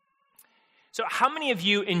So how many of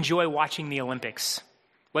you enjoy watching the Olympics?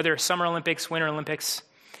 Whether Summer Olympics, Winter Olympics?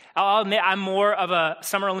 I'll admit I'm more of a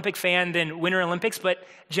Summer Olympic fan than Winter Olympics, but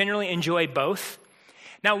generally enjoy both.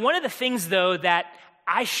 Now, one of the things, though, that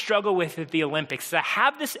I struggle with at the Olympics is I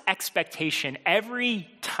have this expectation every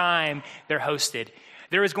time they're hosted,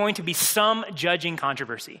 there is going to be some judging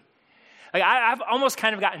controversy. Like I've almost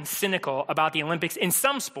kind of gotten cynical about the Olympics in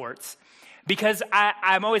some sports because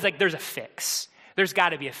I'm always like, there's a fix. There's got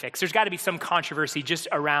to be a fix. There's got to be some controversy just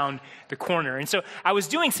around the corner. And so I was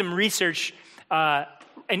doing some research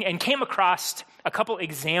and came across a couple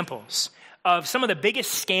examples of some of the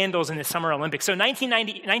biggest scandals in the Summer Olympics. So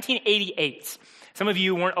 1988, some of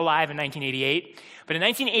you weren't alive in 1988, but in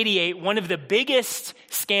 1988, one of the biggest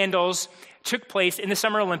scandals took place in the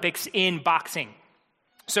Summer Olympics in boxing.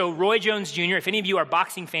 So Roy Jones Jr., if any of you are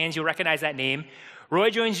boxing fans, you'll recognize that name. Roy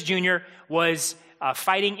Jones Jr. was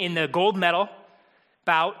fighting in the gold medal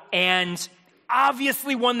bout and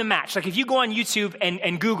obviously won the match. Like if you go on YouTube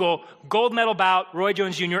and Google gold medal bout, Roy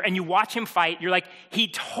Jones Jr., and you watch him fight, you're like, he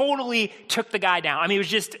totally took the guy down. I mean, it was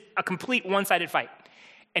just a complete one-sided fight.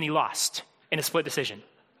 And he lost in a split decision.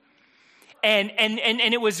 And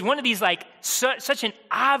it was one of these like such an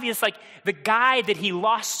obvious, like the guy that he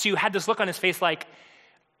lost to had this look on his face like,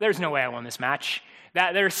 there's no way I won this match.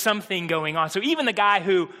 That there's something going on. So even the guy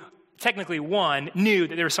who technically won knew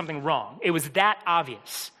that there was something wrong. It was that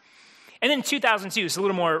obvious. And then in 2002, it's a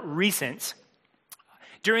little more recent,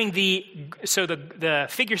 during the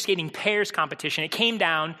figure skating pairs competition, it came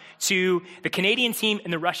down to the Canadian team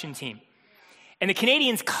and the Russian team. And the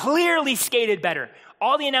Canadians clearly skated better.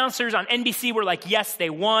 All the announcers on NBC were like, yes, they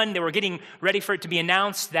won. They were getting ready for it to be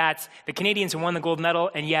announced that the Canadians won the gold medal,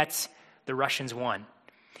 and yet the Russians won.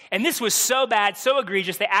 And this was so bad, so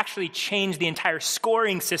egregious, they actually changed the entire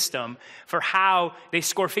scoring system for how they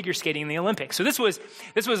score figure skating in the Olympics. So this was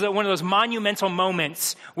one of those monumental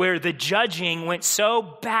moments where the judging went so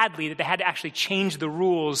badly that they had to actually change the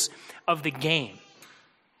rules of the game.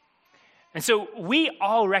 And so we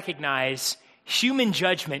all recognize human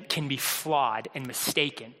judgment can be flawed and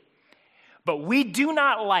mistaken. But we do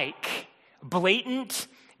not like blatant,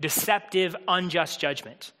 deceptive, unjust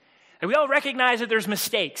judgment. And we all recognize that there's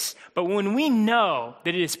mistakes, but when we know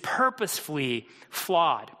that it is purposefully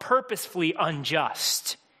flawed, purposefully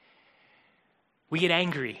unjust, we get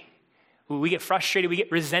angry, we get frustrated, we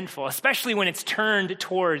get resentful, especially when it's turned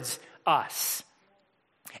towards us.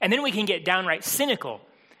 And then we can get downright cynical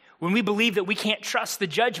when we believe that we can't trust the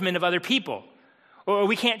judgment of other people, or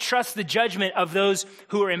we can't trust the judgment of those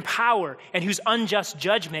who are in power and whose unjust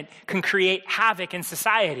judgment can create havoc in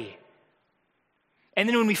society. And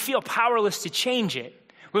then when we feel powerless to change it,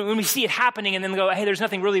 when we see it happening and then go, hey, there's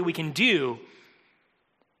nothing really we can do,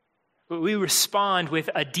 we respond with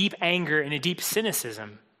a deep anger and a deep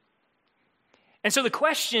cynicism. And so the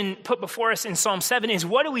question put before us in Psalm 7 is,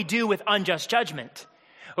 what do we do with unjust judgment?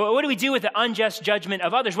 What do we do with the unjust judgment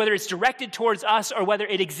of others, whether it's directed towards us or whether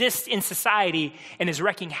it exists in society and is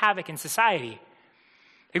wreaking havoc in society?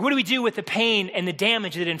 Like, what do we do with the pain and the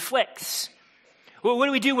damage that it inflicts? What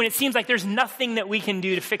do we do when it seems like there's nothing that we can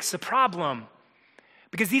do to fix the problem?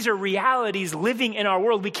 Because these are realities living in our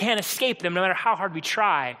world. We can't escape them no matter how hard we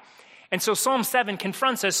try. And so Psalm 7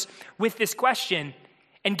 confronts us with this question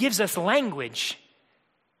and gives us language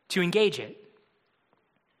to engage it.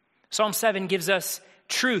 Psalm 7 gives us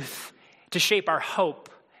truth to shape our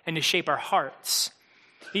hope and to shape our hearts.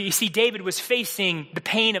 You see, David was facing the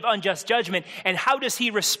pain of unjust judgment, and how does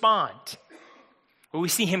he respond? Well, we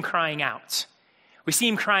see him crying out. We see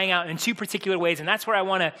him crying out in two particular ways, and that's where I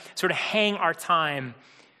want to sort of hang our time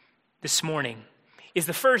this morning. Is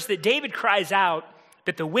the first that David cries out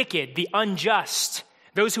that the wicked, the unjust,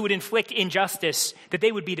 those who would inflict injustice, that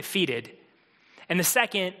they would be defeated. And the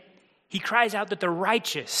second, he cries out that the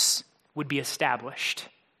righteous would be established.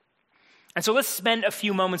 And so let's spend a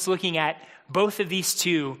few moments looking at both of these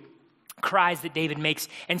two cries that David makes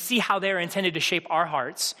and see how they're intended to shape our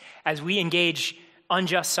hearts as we engage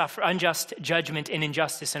unjust judgment and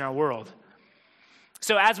injustice in our world.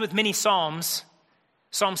 So as with many Psalms,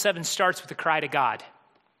 Psalm 7 starts with a cry to God.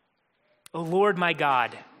 O Lord, my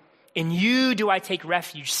God, in you do I take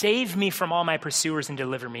refuge. Save me from all my pursuers and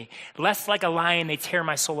deliver me, lest like a lion they tear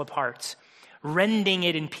my soul apart, rending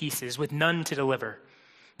it in pieces with none to deliver.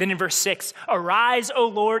 Then in verse 6, arise, O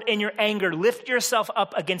Lord, in your anger. Lift yourself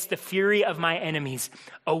up against the fury of my enemies.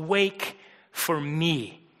 Awake for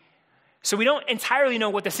me. So we don't entirely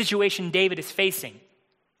know what the situation David is facing.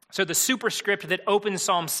 So the superscript that opens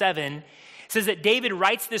Psalm 7 says that David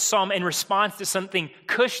writes this psalm in response to something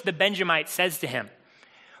Cush the Benjamite says to him.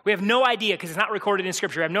 We have no idea because it's not recorded in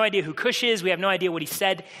Scripture. We have no idea who Cush is. We have no idea what he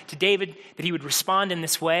said to David, that he would respond in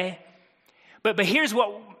this way. But here's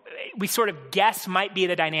what we sort of guess might be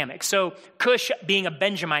the dynamic. So Cush being a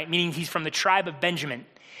Benjamite, meaning he's from the tribe of Benjamin.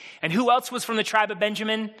 And who else was from the tribe of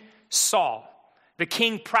Benjamin? Saul, the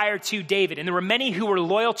king prior to David. And there were many who were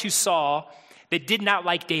loyal to Saul that did not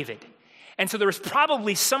like David. And so there was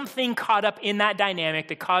probably something caught up in that dynamic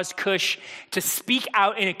that caused Cush to speak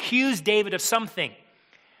out and accuse David of something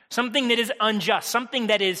that is unjust, something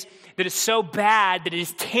that is so bad that it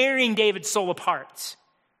is tearing David's soul apart.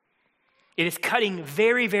 It is cutting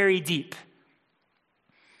very, very deep.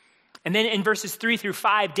 And then in verses 3 through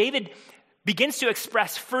 5, David begins to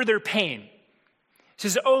express further pain. He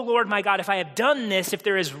says, "Oh Lord, my God, if I have done this, if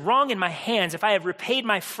there is wrong in my hands, if I have repaid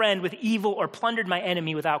my friend with evil or plundered my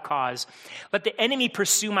enemy without cause, let the enemy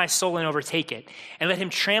pursue my soul and overtake it, and let him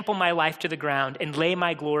trample my life to the ground and lay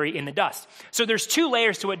my glory in the dust." So there's two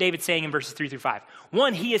layers to what David's saying in verses 3 through 5.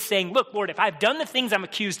 One, he is saying, look, Lord, if I've done the things I'm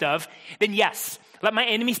accused of, then yes, let my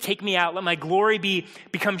enemies take me out. Let my glory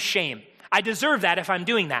become shame. I deserve that if I'm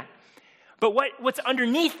doing that. But what's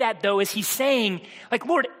underneath that, though, is he's saying, like,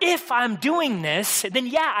 Lord, if I'm doing this, then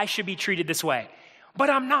yeah, I should be treated this way. But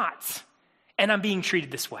I'm not, and I'm being treated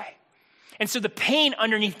this way. And so the pain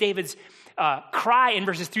underneath David's cry in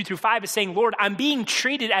verses 3 through 5 is saying, Lord, I'm being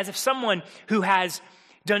treated as if someone who has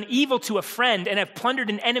done evil to a friend and have plundered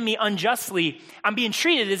an enemy unjustly, I'm being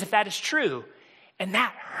treated as if that is true. And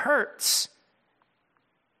that hurts.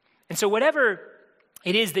 And so whatever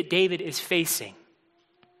it is that David is facing,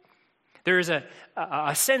 there is a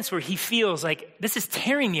sense where he feels like this is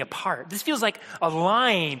tearing me apart. This feels like a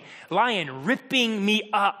lion ripping me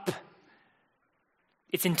up.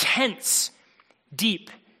 It's intense,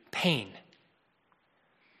 deep pain.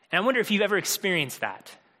 And I wonder if you've ever experienced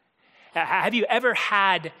that. Have you ever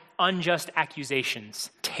had unjust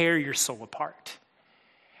accusations tear your soul apart?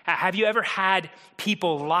 Have you ever had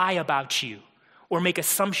people lie about you or make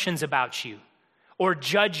assumptions about you or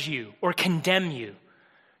judge you or condemn you?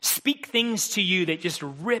 Speak things to you that just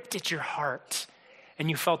ripped at your heart and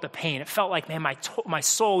you felt the pain. It felt like, man, my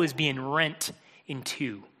soul is being rent in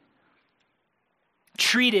two.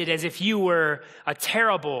 Treated as if you were a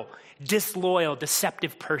terrible, disloyal,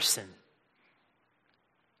 deceptive person.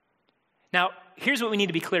 Now, here's what we need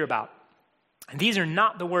to be clear about. These are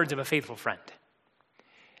not the words of a faithful friend.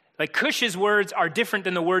 Like Cush's words are different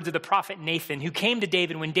than the words of the prophet Nathan, who came to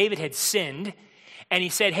David when David had sinned. And he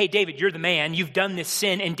said, hey, David, you're the man. You've done this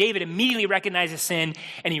sin. And David immediately recognized his sin,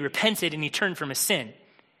 and he repented, and he turned from his sin.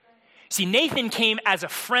 See, Nathan came as a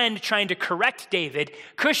friend trying to correct David.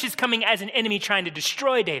 Cush is coming as an enemy trying to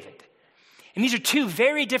destroy David. And these are two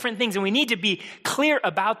very different things, and we need to be clear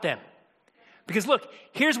about them. Because look,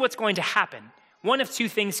 here's what's going to happen. One of two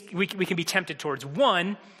things we can be tempted towards.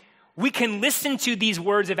 One, we can listen to these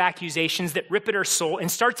words of accusations that rip at our soul and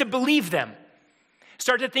start to believe them.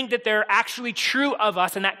 Start to think that they're actually true of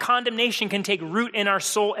us, and that condemnation can take root in our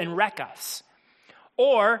soul and wreck us.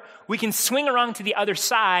 Or we can swing around to the other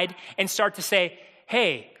side and start to say,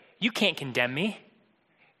 hey, you can't condemn me.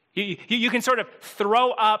 You can sort of throw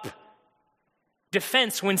up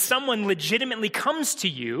defense when someone legitimately comes to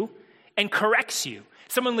you and corrects you.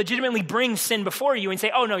 Someone legitimately brings sin before you and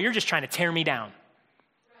say, oh no, you're just trying to tear me down.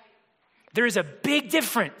 There is a big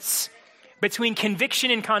difference between conviction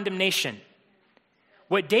and condemnation.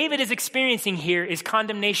 What David is experiencing here is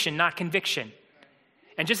condemnation, not conviction.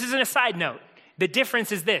 And just as an aside note, the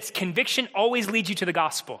difference is this. Conviction always leads you to the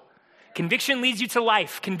gospel. Conviction leads you to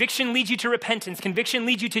life. Conviction leads you to repentance. Conviction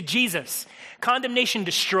leads you to Jesus. Condemnation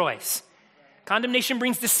destroys. Condemnation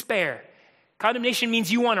brings despair. Condemnation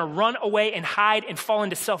means you want to run away and hide and fall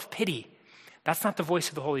into self-pity. That's not the voice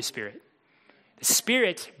of the Holy Spirit. The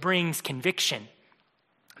Spirit brings conviction.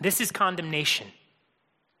 This is condemnation.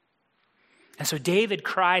 And so David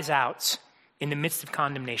cries out in the midst of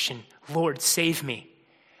condemnation, Lord, save me.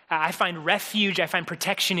 I find refuge, I find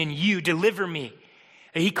protection in you, deliver me.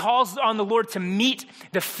 He calls on the Lord to meet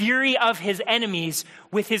the fury of his enemies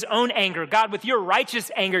with his own anger. God, with your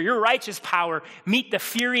righteous anger, your righteous power, meet the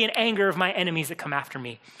fury and anger of my enemies that come after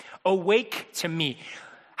me. Awake to me.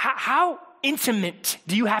 How intimate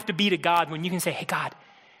do you have to be to God when you can say, hey, God,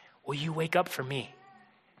 will you wake up for me?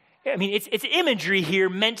 I mean, it's imagery here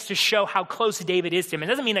meant to show how close David is to him. It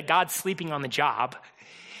doesn't mean that God's sleeping on the job.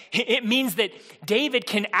 It means that David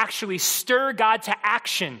can actually stir God to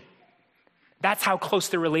action. That's how close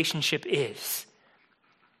the relationship is.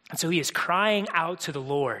 And so he is crying out to the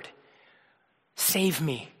Lord, save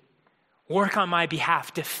me, work on my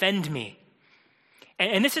behalf, defend me.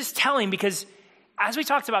 And this is telling because, as we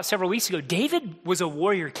talked about several weeks ago, David was a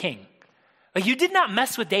warrior king. Like, you did not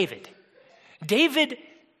mess with David. David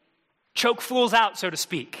choked fools out, so to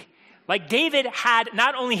speak. Like, David had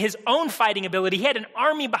not only his own fighting ability, he had an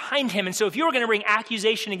army behind him. And so if you were going to bring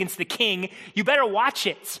accusation against the king, you better watch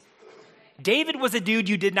it. David was a dude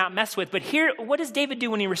you did not mess with. But here, what does David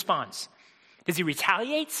do when he responds? Does he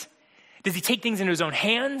retaliate? Does he take things into his own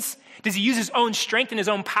hands? Does he use his own strength and his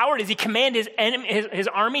own power? Does he command his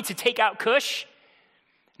army to take out Cush?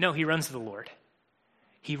 No, he runs to the Lord.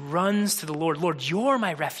 He runs to the Lord. Lord, you're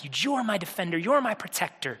my refuge. You're my defender. You're my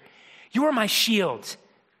protector. You're my shield.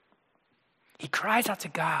 He cries out to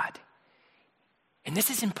God. And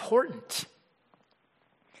this is important.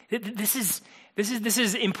 This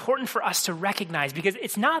is important for us to recognize, because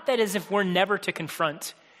it's not that as if we're never to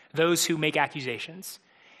confront those who make accusations.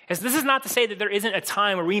 As this is not to say that there isn't a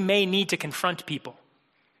time where we may need to confront people.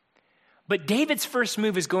 But David's first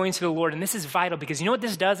move is going to the Lord, and this is vital because you know what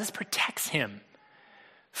this does? This protects him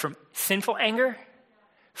from sinful anger,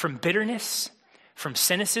 from bitterness, from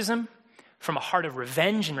cynicism, from a heart of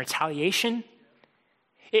revenge and retaliation.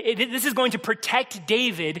 This is going to protect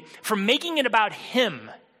David from making it about him.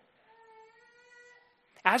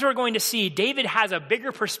 As we're going to see, David has a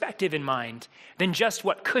bigger perspective in mind than just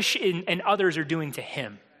what Cush and others are doing to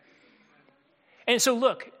him. And so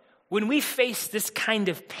look, when we face this kind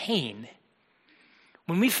of pain,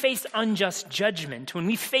 when we face unjust judgment, when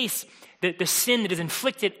we face the sin that is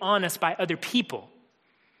inflicted on us by other people,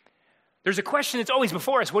 there's a question that's always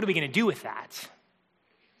before us: what are we going to do with that?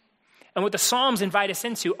 And what the Psalms invite us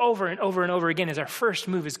into over and over and over again is our first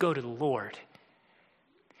move is go to the Lord.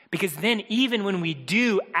 Because then even when we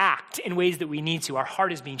do act in ways that we need to, our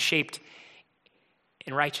heart is being shaped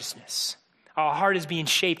in righteousness. Our heart is being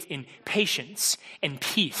shaped in patience and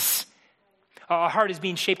peace. Our heart is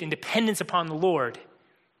being shaped in dependence upon the Lord.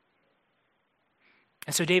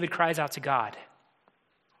 And so David cries out to God.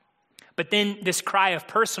 But then this cry of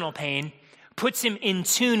personal pain puts him in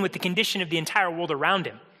tune with the condition of the entire world around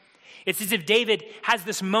him. It's as if David has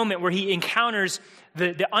this moment where he encounters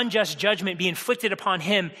the unjust judgment being inflicted upon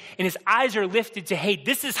him, and his eyes are lifted to, hey,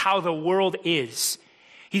 this is how the world is.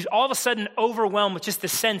 He's all of a sudden overwhelmed with just the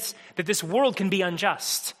sense that this world can be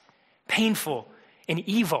unjust, painful, and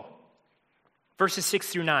evil. Verses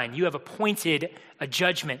 6-9, you have appointed a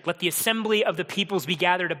judgment. Let the assembly of the peoples be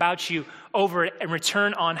gathered about you over it and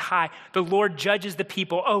return on high. The Lord judges the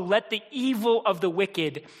people. Oh, let the evil of the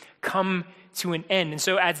wicked come to an end. And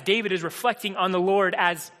so as David is reflecting on the Lord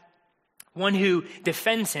as one who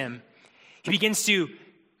defends him, he begins to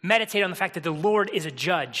meditate on the fact that the Lord is a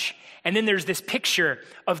judge. And then there's this picture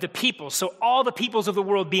of the people. So all the peoples of the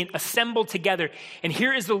world being assembled together. And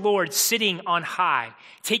here is the Lord sitting on high,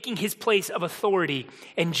 taking his place of authority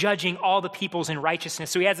and judging all the peoples in righteousness.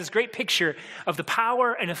 So he has this great picture of the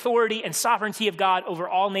power and authority and sovereignty of God over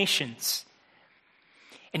all nations.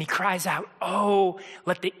 And he cries out, oh,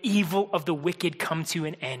 let the evil of the wicked come to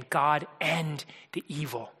an end. God, end the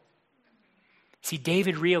evil. See,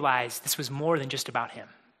 David realized this was more than just about him.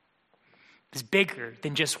 It was bigger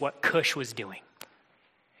than just what Cush was doing.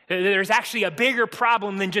 There's actually a bigger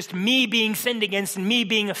problem than just me being sinned against and me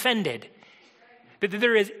being offended. That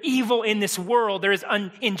there is evil in this world. There is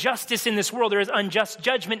injustice in this world. There is unjust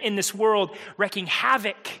judgment in this world wreaking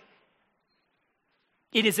havoc.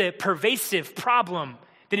 It is a pervasive problem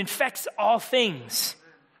that infects all things.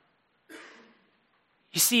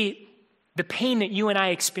 You see, the pain that you and I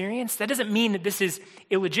experience, that doesn't mean that this is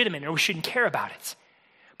illegitimate or we shouldn't care about it.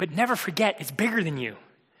 But never forget, it's bigger than you.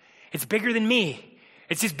 It's bigger than me.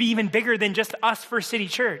 It's just even bigger than just us, First City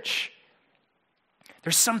Church.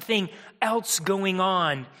 There's something else going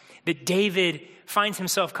on that David finds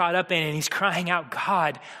himself caught up in, and he's crying out,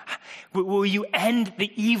 God, will you end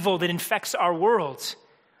the evil that infects our world?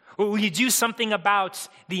 Will you do something about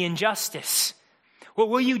the injustice?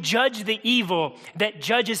 Will you judge the evil that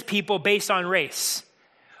judges people based on race?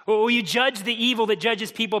 Will you judge the evil that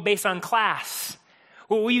judges people based on class?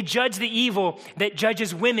 Will you judge the evil that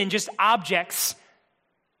judges women just objects?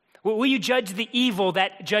 Will you judge the evil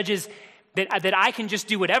that judges that I can just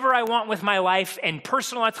do whatever I want with my life and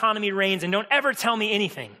personal autonomy reigns and don't ever tell me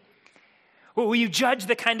anything? Will you judge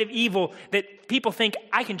the kind of evil that people think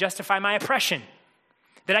I can justify my oppression?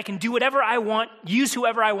 That I can do whatever I want, use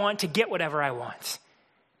whoever I want to get whatever I want?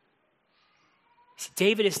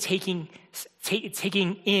 David is taking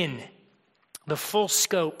in the full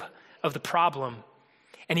scope of the problem,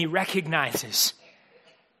 and he recognizes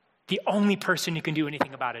the only person who can do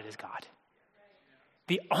anything about it is God.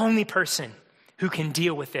 The only person who can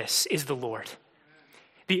deal with this is the Lord.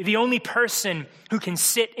 The only person who can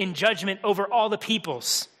sit in judgment over all the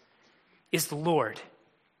peoples is the Lord.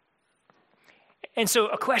 And so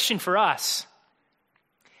a question for us,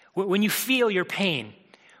 when you feel your pain,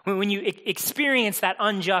 when you experience that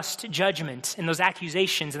unjust judgment and those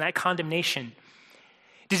accusations and that condemnation,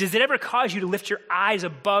 does it ever cause you to lift your eyes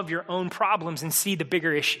above your own problems and see the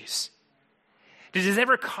bigger issues? Does it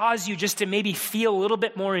ever cause you just to maybe feel a little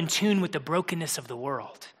bit more in tune with the brokenness of the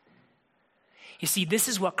world? You see, this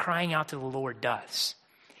is what crying out to the Lord does.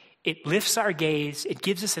 It lifts our gaze. It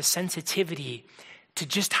gives us a sensitivity to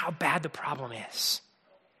just how bad the problem is.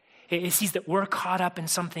 It sees that we're caught up in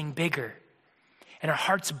something bigger, and our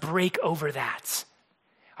hearts break over that.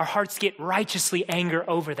 Our hearts get righteously angry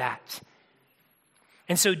over that.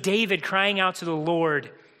 And so David crying out to the Lord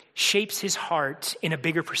shapes his heart in a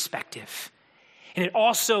bigger perspective. And it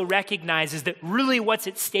also recognizes that really what's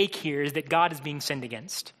at stake here is that God is being sinned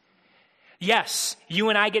against. Yes, you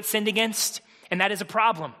and I get sinned against, and that is a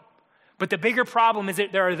problem. But the bigger problem is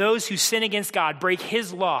that there are those who sin against God, break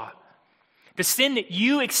his law. The sin that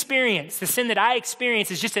you experience, the sin that I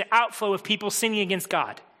experience, is just an outflow of people sinning against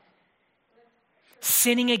God.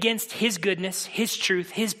 Sinning against his goodness, his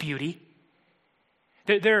truth, his beauty.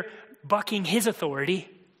 They're bucking his authority.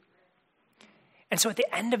 And so at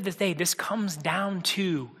the end of the day, this comes down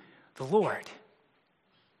to the Lord.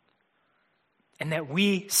 And that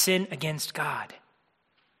we sin against God.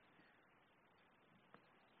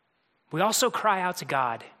 We also cry out to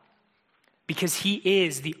God because he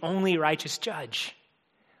is the only righteous judge.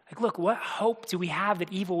 Like, look, what hope do we have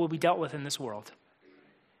that evil will be dealt with in this world?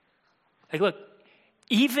 Like, look,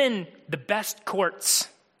 even the best courts,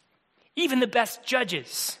 even the best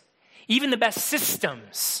judges, even the best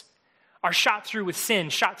systems are shot through with sin,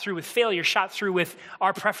 shot through with failure, shot through with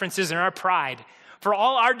our preferences and our pride. For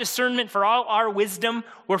all our discernment, for all our wisdom,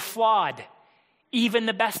 we're flawed. Even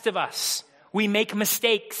the best of us, we make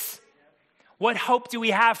mistakes. What hope do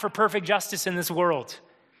we have for perfect justice in this world?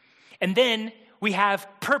 And then we have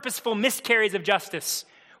purposeful miscarries of justice,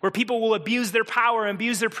 where people will abuse their power,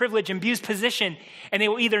 abuse their privilege, abuse position, and they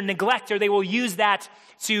will either neglect or they will use that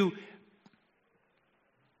to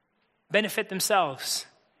benefit themselves.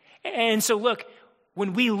 And so look,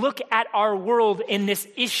 when we look at our world in this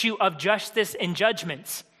issue of justice and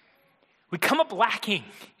judgments, we come up lacking.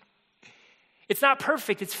 It's not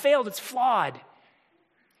perfect, it's failed, it's flawed.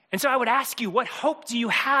 And so I would ask you, what hope do you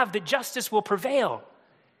have that justice will prevail?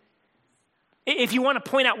 If you want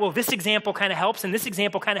to point out, well, this example kind of helps and this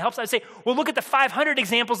example kind of helps, I'd say, well, look at the 500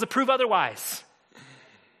 examples that prove otherwise.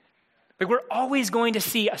 Like, we're always going to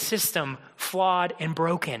see a system flawed and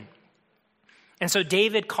broken. And so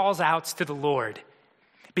David calls out to the Lord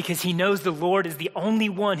because he knows the Lord is the only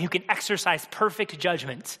one who can exercise perfect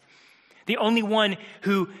judgment, the only one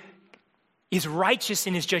who is righteous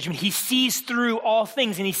in his judgment. He sees through all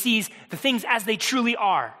things and he sees the things as they truly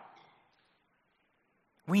are.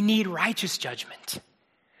 We need righteous judgment.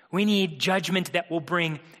 We need judgment that will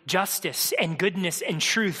bring justice and goodness and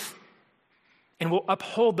truth and will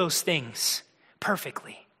uphold those things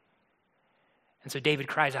perfectly. And so David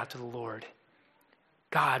cries out to the Lord,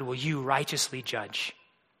 God, will you righteously judge?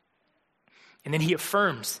 And then he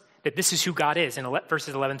affirms that this is who God is in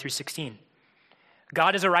verses 11 through 16.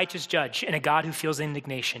 God is a righteous judge and a God who feels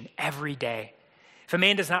indignation every day. If a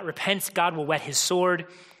man does not repent, God will whet his sword.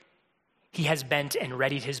 He has bent and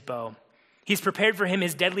readied his bow. He's prepared for him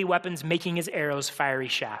his deadly weapons, making his arrows fiery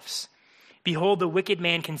shafts. Behold, the wicked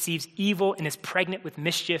man conceives evil and is pregnant with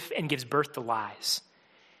mischief and gives birth to lies.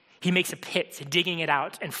 He makes a pit, digging it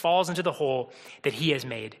out, and falls into the hole that he has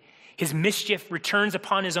made. His mischief returns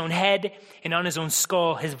upon his own head, and on his own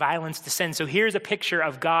skull his violence descends. So here's a picture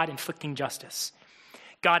of God inflicting justice.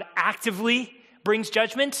 God actively brings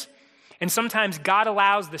judgment, and sometimes God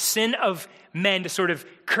allows the sin of men to sort of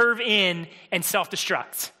curve in and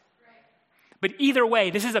self-destruct. But either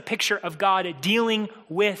way, this is a picture of God dealing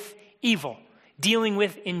with evil, dealing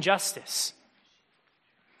with injustice.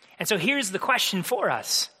 And so here's the question for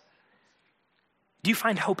us. Do you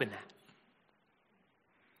find hope in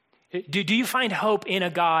that? Do you find hope in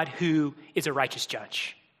a God who is a righteous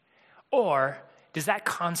judge? Or does that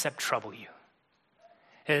concept trouble you?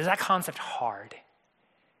 Is that concept hard?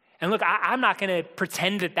 And look, I'm not going to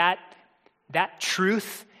pretend that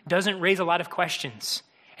truth doesn't raise a lot of questions.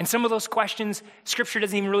 And some of those questions, Scripture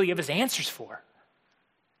doesn't even really give us answers for.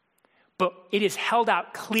 But it is held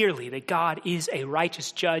out clearly that God is a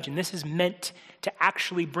righteous judge, and this is meant to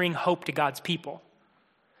actually bring hope to God's people.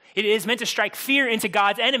 It is meant to strike fear into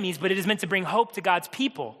God's enemies, but it is meant to bring hope to God's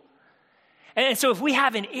people. And so if we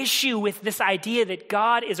have an issue with this idea that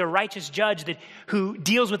God is a righteous judge who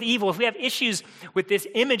deals with evil, if we have issues with this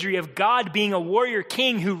imagery of God being a warrior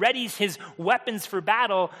king who readies his weapons for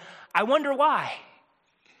battle, I wonder why.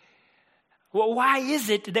 Well, why is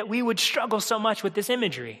it that we would struggle so much with this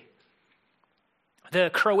imagery? The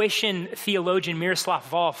Croatian theologian Miroslav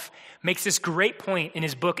Volf makes this great point in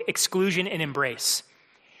his book, Exclusion and Embrace.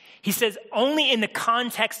 He says, only in the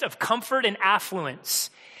context of comfort and affluence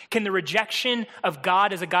can the rejection of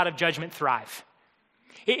God as a God of judgment thrive.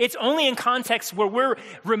 It's only in contexts where we're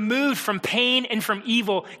removed from pain and from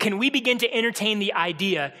evil can we begin to entertain the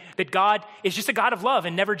idea that God is just a God of love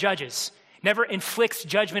and never judges, never inflicts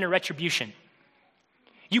judgment or retribution.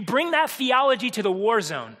 You bring that theology to the war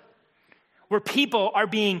zone where people are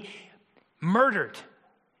being murdered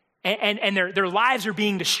and their lives are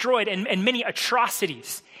being destroyed and many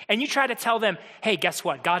atrocities. And you try to tell them, hey, guess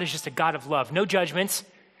what? God is just a God of love, no judgments.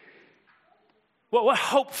 What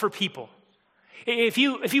hope for people? If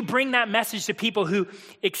you bring that message to people who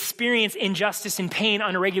experience injustice and pain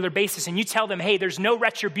on a regular basis and you tell them, hey, there's no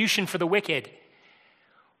retribution for the wicked,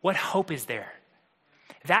 what hope is there?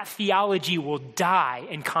 That theology will die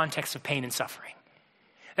in context of pain and suffering.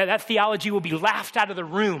 That theology will be laughed out of the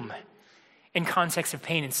room in context of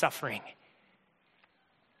pain and suffering.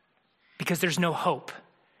 Because there's no hope.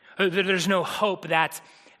 There's no hope that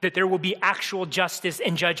there will be actual justice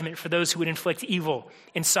and judgment for those who would inflict evil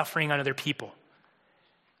and suffering on other people.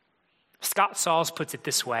 Scott Sauls puts it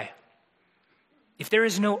this way. If there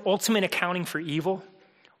is no ultimate accounting for evil,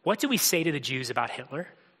 what do we say to the Jews about Hitler?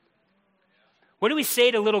 What do we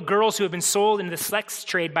say to little girls who have been sold into the sex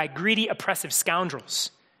trade by greedy, oppressive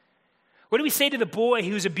scoundrels? What do we say to the boy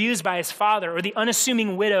who is abused by his father or the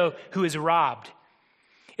unassuming widow who is robbed?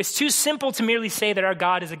 It's too simple to merely say that our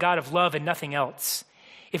God is a God of love and nothing else.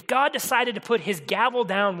 If God decided to put his gavel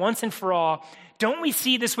down once and for all, don't we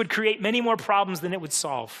see this would create many more problems than it would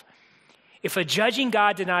solve? If a judging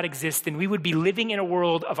God did not exist, then we would be living in a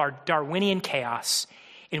world of our Darwinian chaos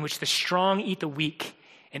in which the strong eat the weak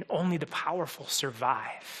and only the powerful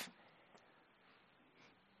survive.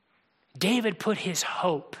 David put his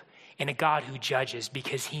hope in a God who judges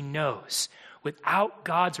because he knows without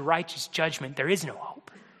God's righteous judgment, there is no hope.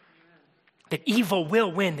 That evil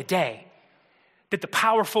will win the day. That the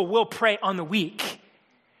powerful will prey on the weak.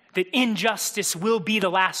 That injustice will be the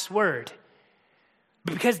last word.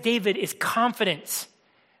 But because David is confident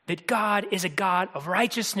that God is a God of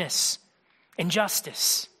righteousness and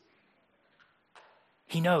justice,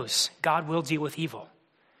 he knows God will deal with evil.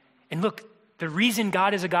 And look, the reason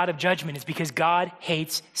God is a God of judgment is because God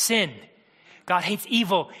hates sin. God hates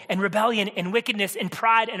evil and rebellion and wickedness and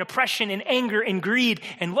pride and oppression and anger and greed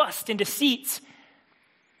and lust and deceit.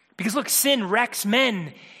 Because look, sin wrecks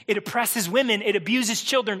men. It oppresses women. It abuses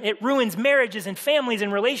children. It ruins marriages and families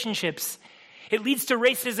and relationships. It leads to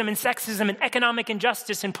racism and sexism and economic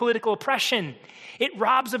injustice and political oppression. It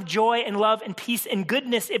robs of joy and love and peace and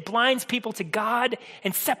goodness. It blinds people to God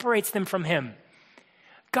and separates them from him.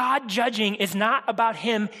 God judging is not about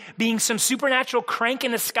him being some supernatural crank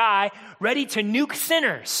in the sky ready to nuke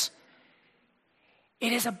sinners.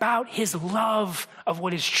 It is about his love of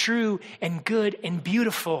what is true and good and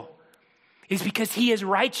beautiful. It's because he is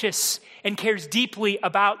righteous and cares deeply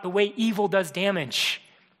about the way evil does damage.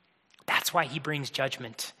 That's why he brings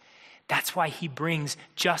judgment. That's why he brings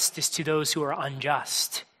justice to those who are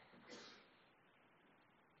unjust.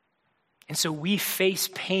 And so we face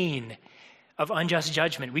pain of unjust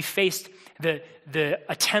judgment. We faced the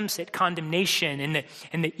attempts at condemnation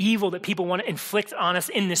and the evil that people want to inflict on us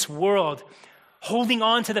in this world, holding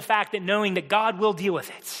on to the fact that knowing that God will deal with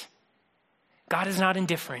it. God is not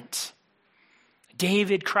indifferent.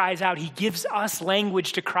 David cries out. He gives us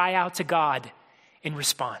language to cry out to God in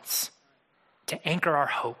response, to anchor our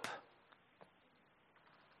hope.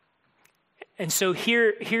 And so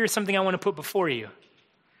here's something I want to put before you.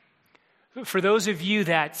 For those of you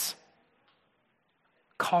that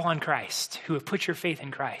call on Christ, who have put your faith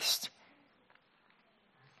in Christ,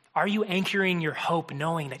 are you anchoring your hope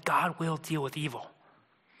knowing that God will deal with evil?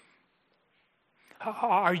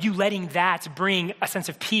 Are you letting that bring a sense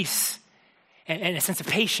of peace and a sense of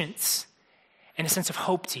patience and a sense of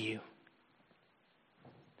hope to you?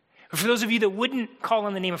 For those of you that wouldn't call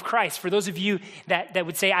on the name of Christ, for those of you that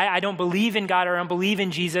would say, I don't believe in God or I don't believe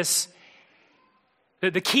in Jesus,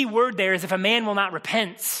 the key word there is if a man will not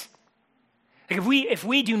repent. Like if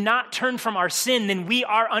we do not turn from our sin, then we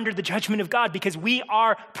are under the judgment of God because we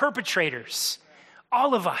are perpetrators.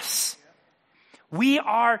 All of us. We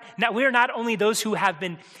are not only those who have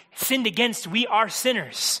been sinned against, we are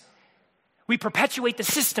sinners. We perpetuate the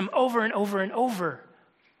system over and over and over.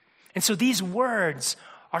 And so these words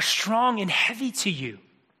are strong and heavy to you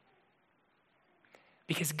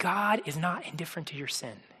because God is not indifferent to your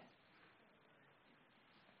sin.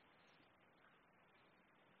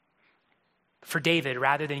 For David,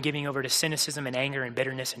 rather than giving over to cynicism and anger and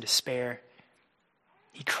bitterness and despair,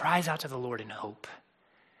 he cries out to the Lord in hope.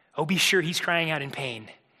 Oh, be sure he's crying out in pain,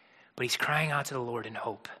 but he's crying out to the Lord in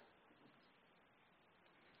hope.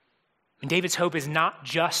 And David's hope is not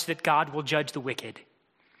just that God will judge the wicked,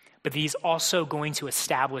 but that he's also going to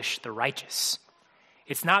establish the righteous.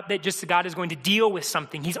 It's not that just God is going to deal with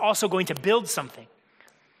something, he's also going to build something.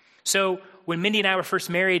 So when Mindy and I were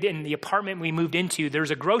first married, in the apartment we moved into, there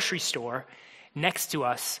was a grocery store next to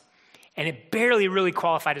us, and it barely really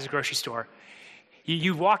qualified as a grocery store.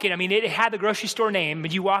 You walk in, I mean, it had the grocery store name,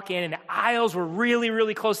 but you walk in and the aisles were really,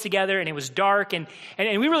 really close together and it was dark and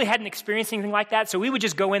we really hadn't experienced anything like that. So we would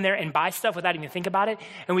just go in there and buy stuff without even think about it.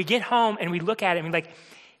 And we get home and we look at it and we're like,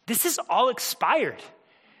 this is all expired.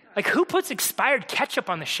 Like, who puts expired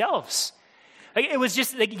ketchup on the shelves? Like, it was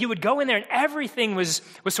just like you would go in there and everything was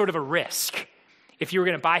sort of a risk if you were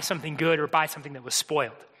going to buy something good or buy something that was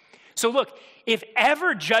spoiled. So look, if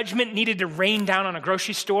ever judgment needed to rain down on a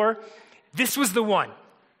grocery store, this was the one.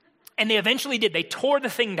 And they eventually did. They tore the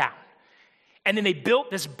thing down. And then they built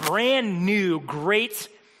this brand new, great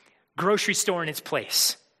grocery store in its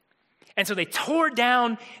place. And so they tore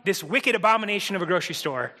down this wicked abomination of a grocery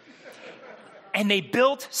store. And they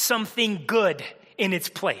built something good in its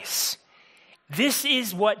place. This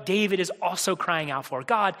is what David is also crying out for.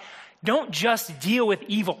 God, don't just deal with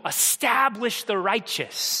evil. Establish the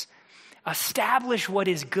righteous. Establish what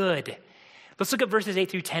is good. Let's look at verses 8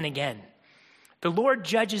 through 10 again. The Lord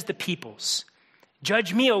judges the peoples.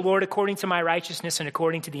 Judge me, O Lord, according to my righteousness and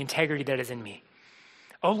according to the integrity that is in me.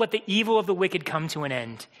 Oh, let the evil of the wicked come to an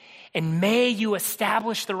end, and may you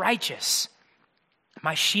establish the righteous.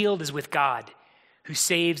 My shield is with God, who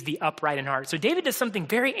saves the upright in heart. So David does something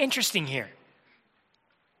very interesting here.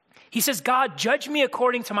 He says, God, judge me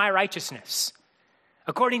according to my righteousness,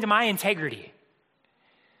 according to my integrity.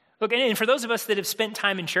 Look, and for those of us that have spent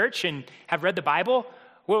time in church and have read the Bible,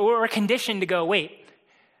 we're conditioned to go, wait,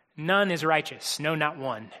 none is righteous. No, not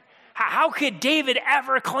one. How could David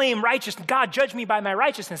ever claim righteousness? God, judge me by my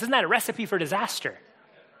righteousness. Isn't that a recipe for disaster?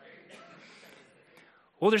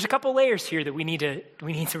 Well, there's a couple layers here that we need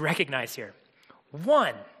to recognize here.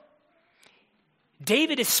 One,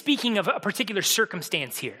 David is speaking of a particular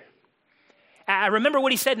circumstance here. I remember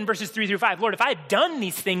what he said in verses 3 through 5. Lord, if I had done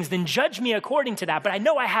these things, then judge me according to that, but I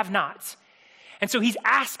know I have not. And so he's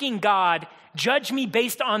asking God, judge me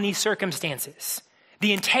based on these circumstances.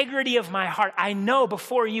 The integrity of my heart. I know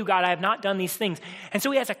before you, God, I have not done these things. And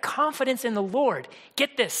so he has a confidence in the Lord.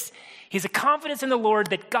 Get this. He has a confidence in the Lord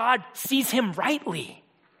that God sees him rightly,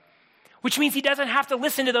 which means he doesn't have to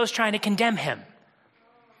listen to those trying to condemn him.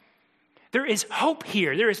 There is hope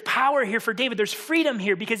here. There is power here for David. There's freedom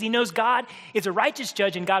here because he knows God is a righteous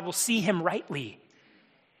judge and God will see him rightly.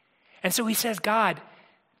 And so he says, God,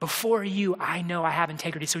 before you, I know I have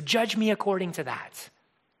integrity, so judge me according to that.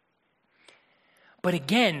 But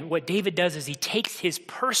again, what David does is he takes his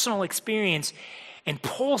personal experience and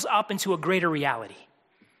pulls up into a greater reality.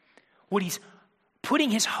 What he's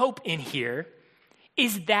putting his hope in here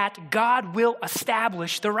is that God will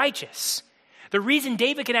establish the righteous. The reason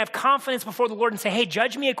David can have confidence before the Lord and say, hey,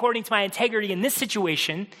 judge me according to my integrity in this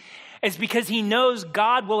situation is because he knows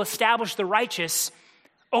God will establish the righteous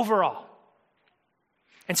overall.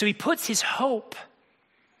 And so he puts his hope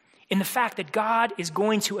in the fact that God is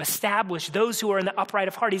going to establish those who are in the upright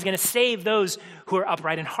of heart. He's going to save those who are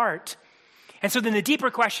upright in heart. And so then the deeper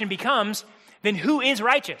question becomes, then who is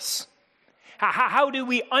righteous? How do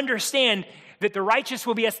we understand that the righteous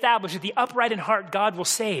will be established, that the upright in heart God will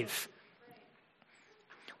save?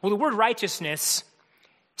 Well, the word righteousness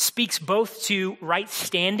speaks both to right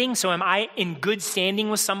standing, so am I in good standing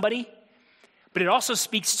with somebody? But it also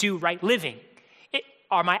speaks to right living.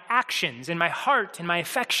 Are my actions and my heart and my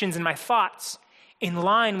affections and my thoughts in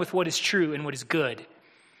line with what is true and what is good?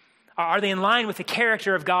 Are they in line with the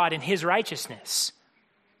character of God and his righteousness?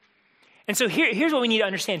 And so here's what we need to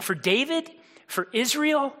understand. For David, for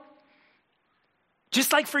Israel,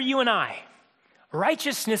 just like for you and I,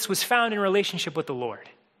 righteousness was found in relationship with the Lord.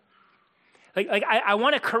 I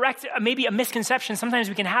want to correct maybe a misconception sometimes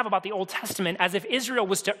we can have about the Old Testament as if Israel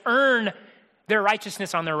was to earn their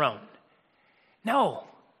righteousness on their own. No,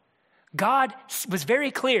 God was very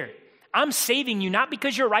clear. I'm saving you not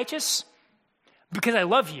because you're righteous, because I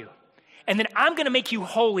love you. And then I'm going to make you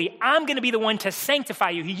holy. I'm going to be the one to sanctify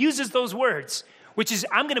you. He uses those words, which is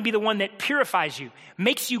I'm going to be the one that purifies you,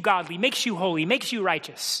 makes you godly, makes you holy, makes you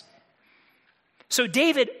righteous. So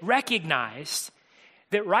David recognized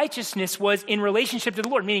that righteousness was in relationship to the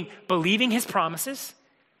Lord, meaning believing his promises,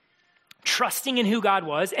 trusting in who God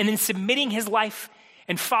was, and then submitting his life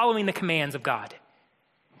and following the commands of God.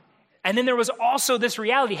 And then there was also this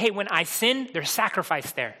reality, hey, when I sin, there's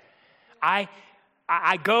sacrifice there. I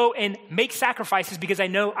go and make sacrifices because I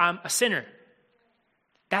know I'm a sinner.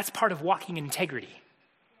 That's part of walking in integrity,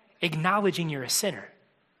 acknowledging you're a sinner.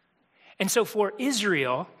 And so for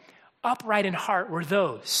Israel, upright in heart were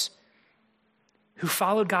those who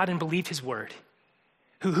followed God and believed his word,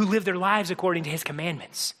 who lived their lives according to his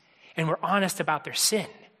commandments and were honest about their sin.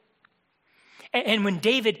 And when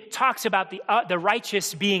David talks about the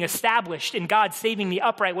righteous being established and God saving the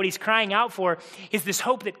upright, what he's crying out for is this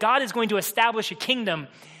hope that God is going to establish a kingdom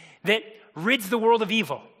that rids the world of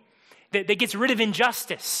evil, that gets rid of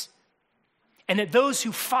injustice, and that those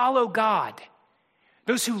who follow God,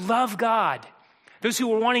 those who love God, those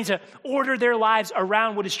who are wanting to order their lives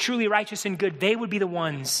around what is truly righteous and good, they would be the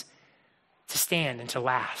ones to stand and to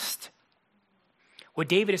last. What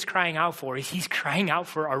David is crying out for is he's crying out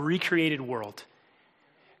for a recreated world.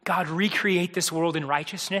 God, recreate this world in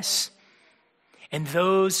righteousness. And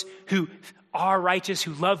those who are righteous,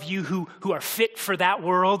 who love you, who are fit for that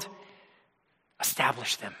world,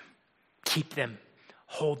 establish them, keep them,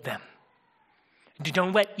 hold them.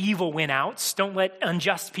 Don't let evil win out. Don't let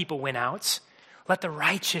unjust people win out. Let the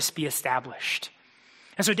righteous be established.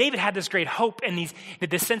 And so David had this great hope and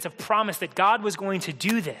this sense of promise that God was going to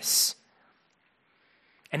do this.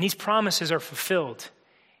 And these promises are fulfilled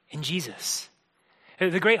in Jesus.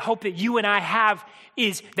 The great hope that you and I have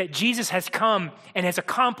is that Jesus has come and has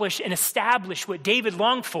accomplished and established what David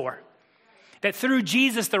longed for. That through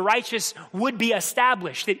Jesus, the righteous would be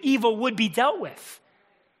established, that evil would be dealt with.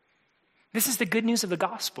 This is the good news of the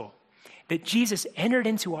gospel, that Jesus entered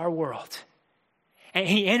into our world. And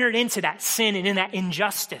he entered into that sin and in that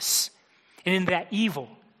injustice and in that evil.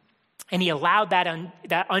 And he allowed that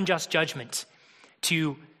unjust judgment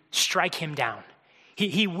to strike him down.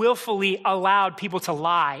 He willfully allowed people to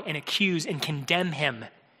lie and accuse and condemn him.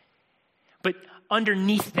 But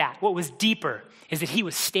underneath that, what was deeper is that he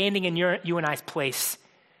was standing in you and I's place,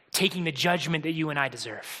 taking the judgment that you and I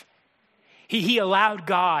deserve. He allowed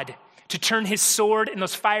God to turn his sword and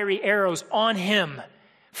those fiery arrows on him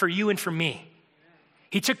for you and for me.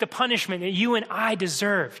 He took the punishment that you and I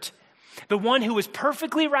deserved. The one who was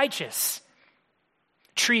perfectly righteous,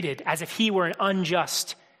 treated as if he were an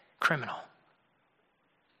unjust criminal.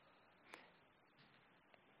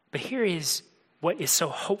 But here is what is so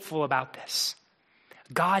hopeful about this.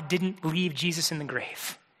 God didn't leave Jesus in the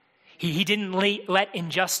grave. He didn't let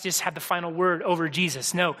injustice have the final word over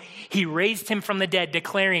Jesus. No, he raised him from the dead,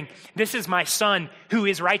 declaring, this is my son who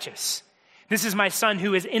is righteous. This is my son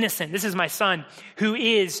who is innocent. This is my son who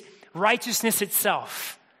is righteousness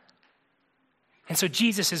itself. And so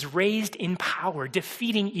Jesus is raised in power,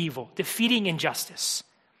 defeating evil, defeating injustice.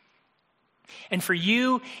 And for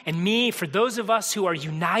you and me, for those of us who are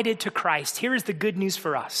united to Christ, here is the good news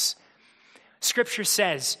for us. Scripture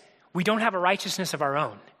says we don't have a righteousness of our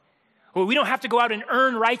own. Well, we don't have to go out and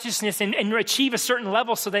earn righteousness and achieve a certain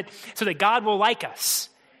level so that God will like us.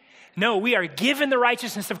 No, we are given the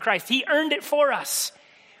righteousness of Christ. He earned it for us.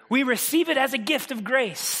 We receive it as a gift of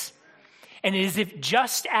grace. And it is if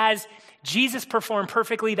just as Jesus performed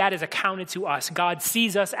perfectly, that is accounted to us. God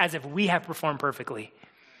sees us as if we have performed perfectly.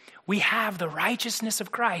 We have the righteousness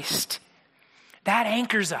of Christ. That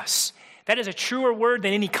anchors us. That is a truer word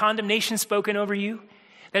than any condemnation spoken over you.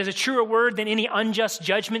 That is a truer word than any unjust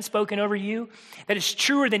judgment spoken over you. That is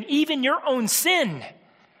truer than even your own sin.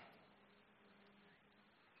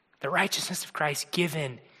 The righteousness of Christ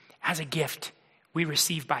given as a gift we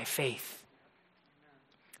receive by faith.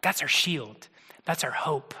 That's our shield. That's our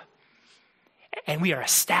hope. And we are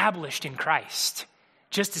established in Christ.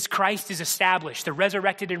 Just as Christ is established, the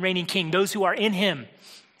resurrected and reigning King, those who are in him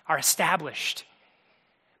are established.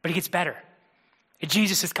 But it gets better.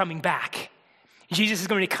 Jesus is coming back. Jesus is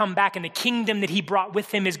going to come back, and the kingdom that he brought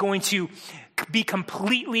with him is going to be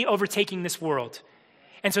completely overtaking this world.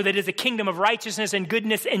 And so that is a kingdom of righteousness and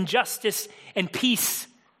goodness and justice and peace.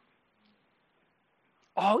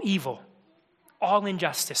 All evil, all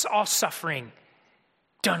injustice, all suffering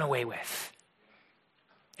done away with.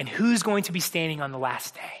 And who's going to be standing on the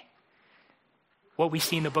last day? What we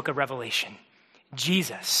see in the book of Revelation.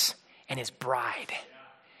 Jesus and his bride.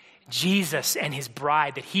 Jesus and his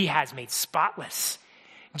bride that he has made spotless.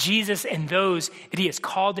 Jesus and those that he has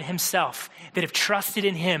called to himself, that have trusted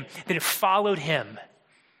in him, that have followed him.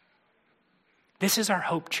 This is our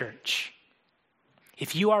hope, church.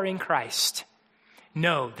 If you are in Christ,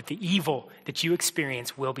 know that the evil that you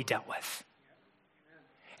experience will be dealt with.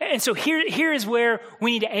 And so here is where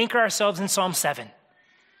we need to anchor ourselves in Psalm 7.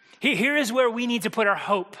 Here is where we need to put our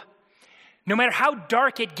hope. No matter how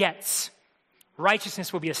dark it gets,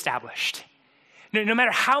 righteousness will be established. No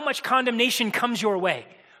matter how much condemnation comes your way,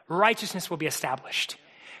 righteousness will be established.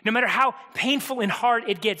 No matter how painful and hard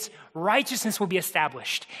it gets, righteousness will be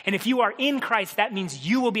established. And if you are in Christ, that means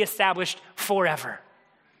you will be established forever.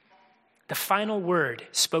 The final word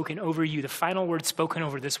spoken over you, the final word spoken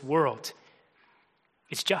over this world,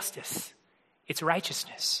 it's justice, it's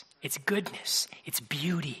righteousness, it's goodness, it's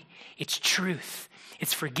beauty, it's truth,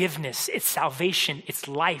 it's forgiveness, it's salvation, it's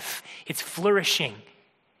life, it's flourishing.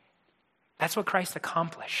 That's what Christ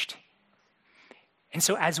accomplished. And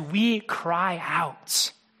so as we cry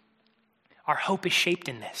out, our hope is shaped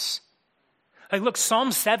in this. Like, look,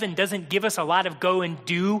 Psalm 7 doesn't give us a lot of go and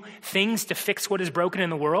do things to fix what is broken in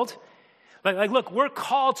the world. Like, look, we're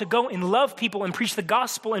called to go and love people and preach the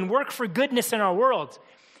gospel and work for goodness in our world.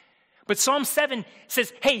 But Psalm 7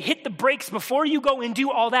 says, hey, hit the brakes before you go and do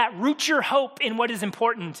all that. Root your hope in what is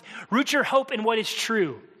important. Root your hope in what is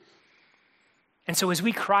true. And so as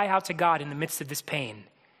we cry out to God in the midst of this pain,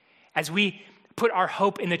 as we put our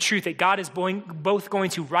hope in the truth that God is both going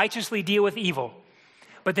to righteously deal with evil,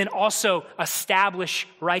 but then also establish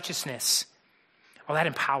righteousness, well, that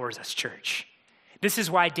empowers us, church. This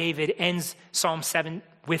is why David ends Psalm 7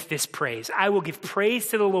 with this praise. I will give praise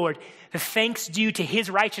to the Lord, the thanks due to his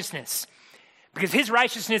righteousness, because his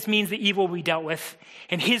righteousness means the evil we dealt with,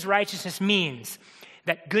 and his righteousness means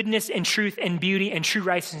that goodness and truth and beauty and true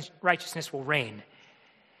righteousness will reign.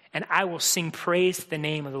 And I will sing praise to the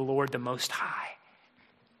name of the Lord the Most High.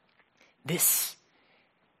 This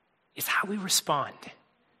is how we respond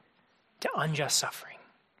to unjust suffering,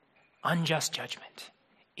 unjust judgment,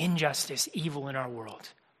 injustice, evil in our world.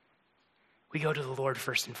 We go to the Lord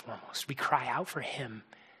first and foremost. We cry out for him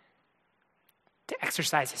to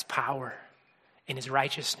exercise his power and his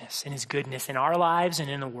righteousness and his goodness in our lives and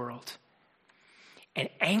in the world. And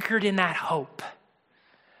anchored in that hope,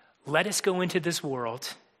 let us go into this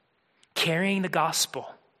world carrying the gospel,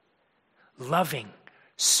 loving,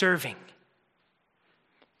 serving,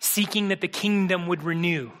 seeking that the kingdom would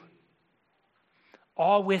renew,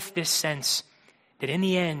 all with this sense that in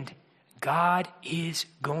the end, God is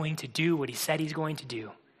going to do what he said he's going to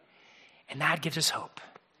do. And that gives us hope.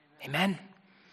 Amen.